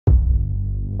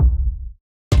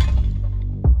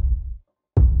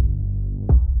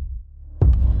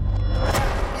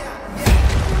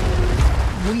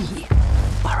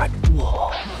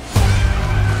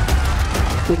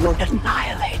We will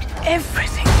annihilate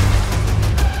everything.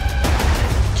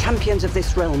 Champions of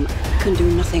this realm can do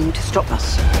nothing to stop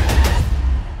us.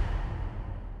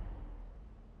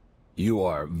 You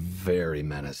are very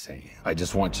menacing. I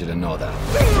just want you to know that.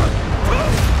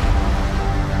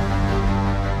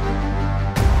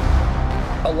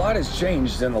 A lot has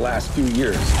changed in the last few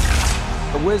years.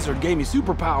 The wizard gave me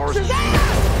superpowers.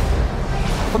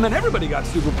 And then everybody got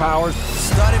superpowers.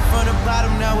 Started from the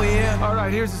bottom, now we're here. All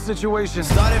right, here's the situation.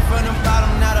 Started from the bottom,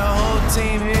 now the whole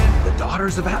team here. The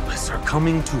daughters of Atlas are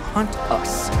coming to hunt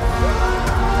us.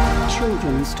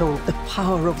 Children stole the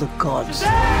power of the gods.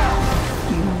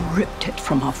 You ripped it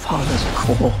from our father's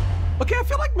core. Okay, I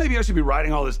feel like maybe I should be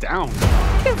writing all this down.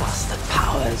 Give us the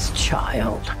powers,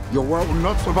 child. Your world will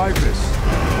not survive this.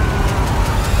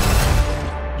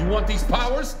 You want these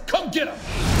powers? Come get them!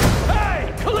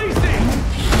 Hey, Khaleesi!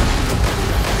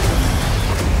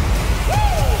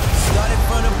 Started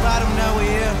from the bottom, now we're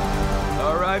here.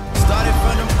 All right. Started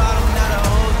from the bottom, now the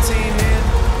whole team here.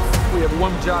 We have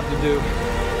one job to do.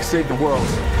 Save the world.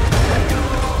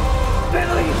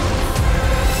 Billy!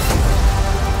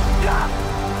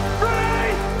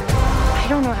 I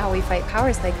don't know how we fight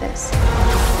powers like this.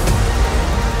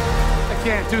 I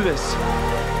can't do this.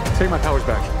 Take my powers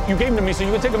back. You gave them to me so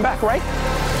you could take them back, right?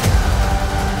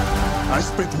 I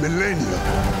spent millennia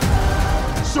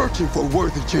searching for a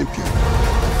worthy champion.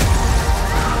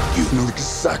 You know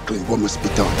exactly what must be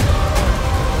done.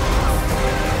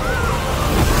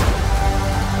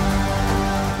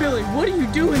 Billy, what are you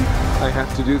doing? I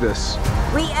have to do this.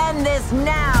 We end this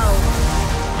now!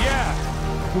 Yeah,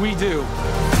 we do.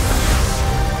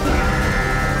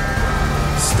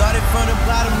 Started from the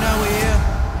bottom,